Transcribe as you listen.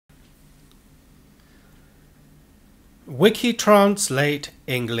WikiTranslate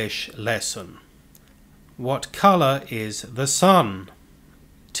English lesson. What color is the sun?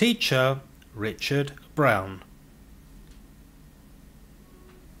 Teacher Richard Brown.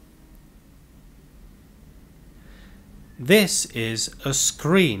 This is a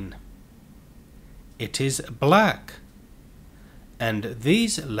screen. It is black, and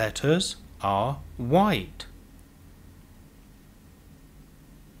these letters are white.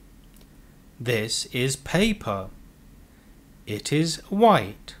 This is paper. It is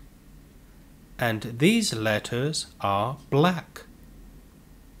white, and these letters are black.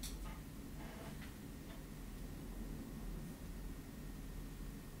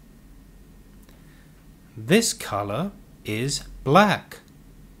 This color is black.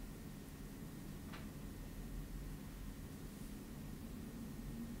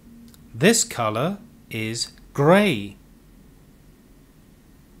 This color is gray.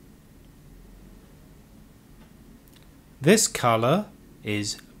 This color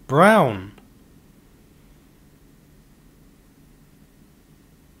is brown.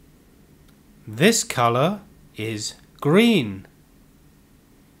 This color is green.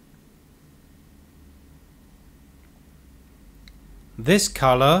 This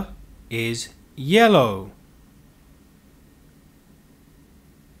color is yellow.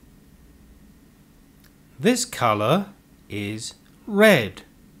 This color is red.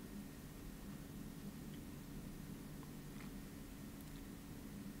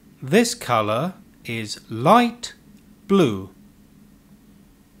 This color is light blue.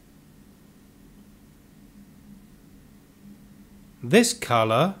 This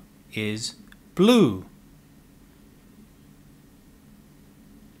color is blue.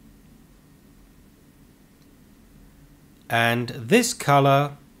 And this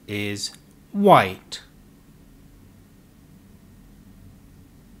color is white.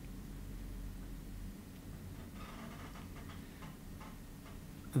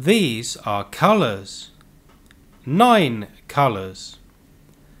 These are colors. 9 colors.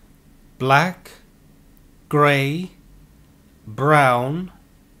 Black, gray, brown,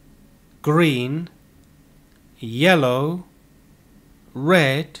 green, yellow,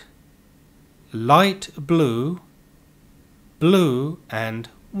 red, light blue, blue and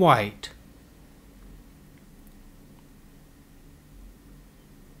white.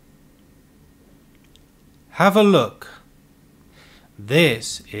 Have a look.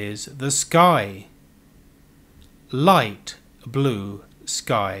 This is the sky. Light blue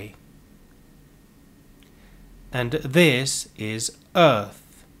sky. And this is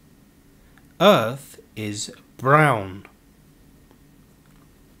earth. Earth is brown.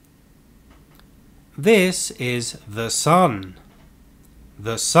 This is the sun.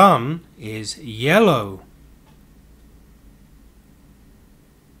 The sun is yellow.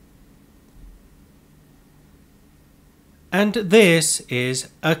 And this is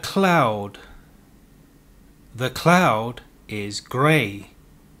a cloud. The cloud is grey.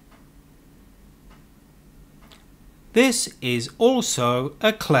 This is also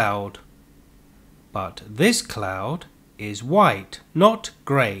a cloud, but this cloud is white, not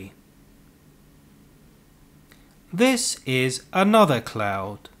grey. This is another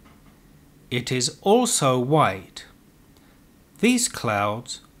cloud. It is also white. These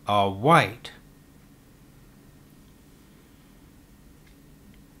clouds are white.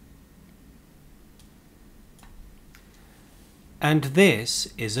 And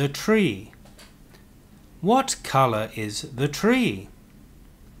this is a tree. What color is the tree?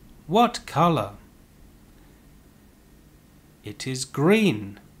 What color? It is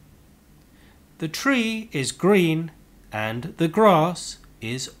green. The tree is green and the grass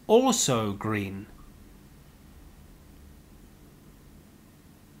is also green.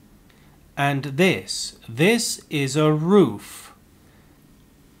 And this is a roof.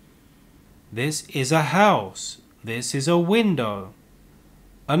 This is a house. This is a window.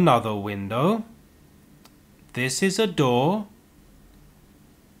 Another window. This is a door.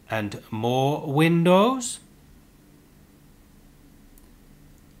 And more windows.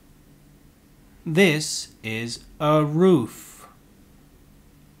 This is a roof.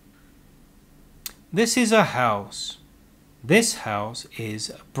 This is a house. This house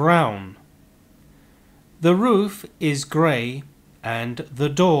is brown. The roof is grey and the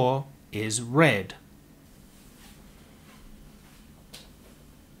door is red.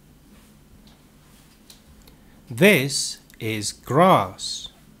 This is grass.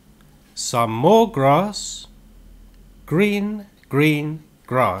 Some more grass. Green, green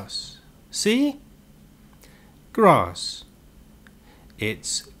grass. See? Grass.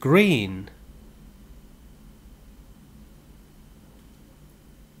 It's green.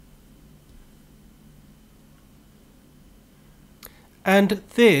 And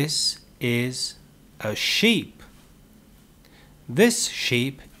this is a sheep. This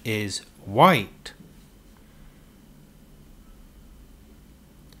sheep is white.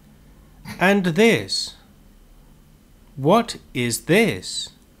 And this, what is this?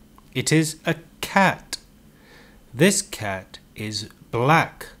 It is a cat. This cat is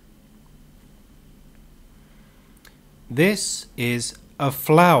black. This is a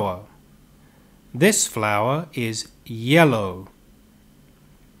flower. This flower is yellow.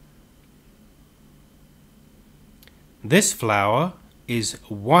 This flower is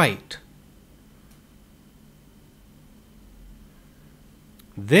white.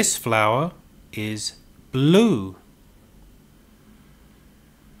 This flower is blue.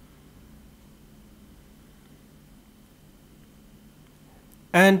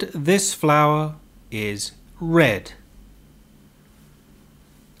 And this flower is red.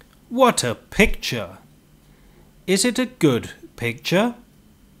 What a picture! Is it a good picture?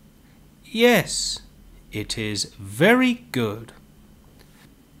 Yes, it is very good.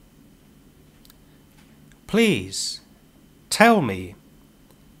 Please tell me,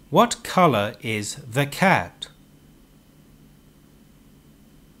 what color is the cat?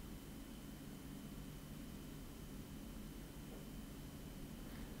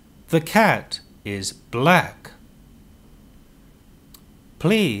 The cat is black.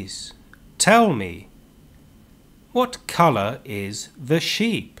 Please tell me, what color is the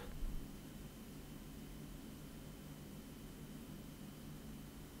sheep?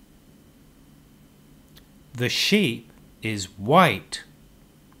 The sheep is white.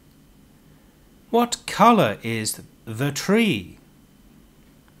 What color is the tree?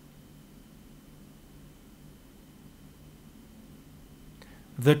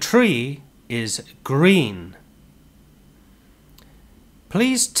 The tree is green.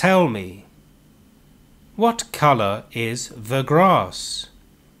 Please tell me, what color is the grass?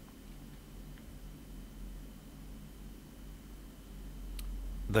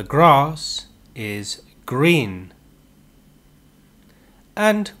 The grass is green.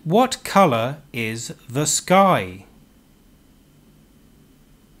 And what color is the sky?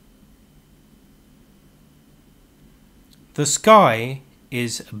 The sky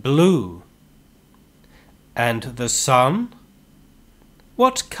is blue. And the sun?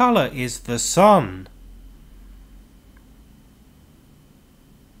 What color is the sun?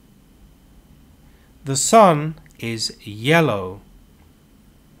 The sun is yellow.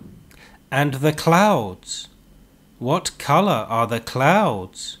 And the clouds? What color are the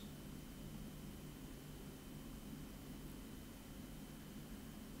clouds?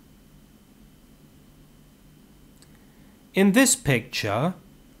 In this picture,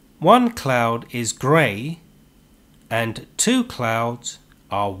 one cloud is grey and two clouds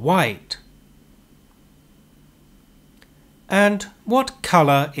are white. And what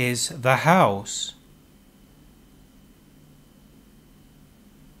color is the house?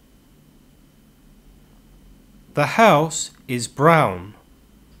 The house is brown.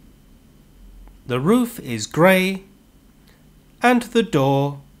 The roof is grey and the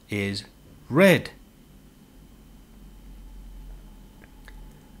door is red.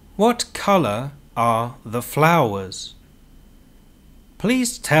 What color are the flowers?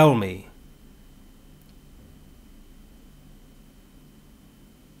 Please tell me.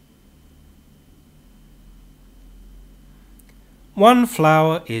 One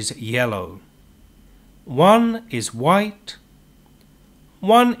flower is yellow. One is white,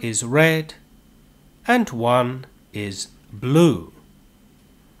 one is red, and one is blue.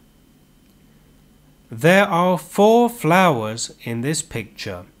 There are 4 flowers in this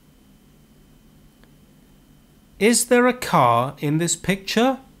picture. Is there a car in this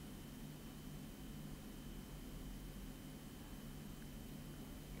picture?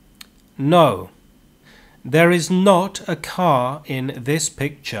 No, there is not a car in this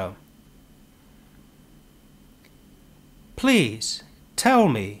picture. Please tell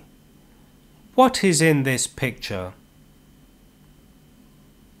me, what is in this picture?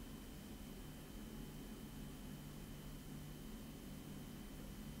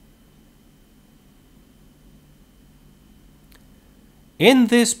 In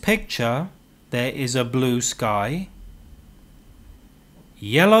this picture, there is a blue sky,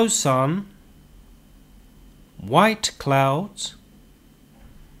 yellow sun, white clouds,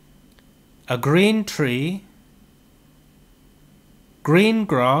 a green tree, green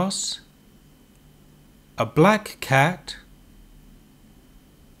grass, a black cat,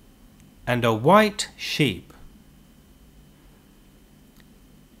 and a white sheep.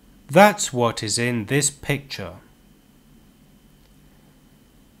 That's what is in this picture.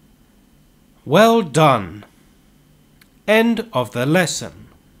 Well done! End of the lesson.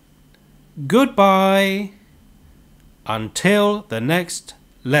 Goodbye. Until the next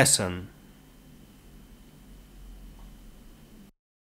lesson.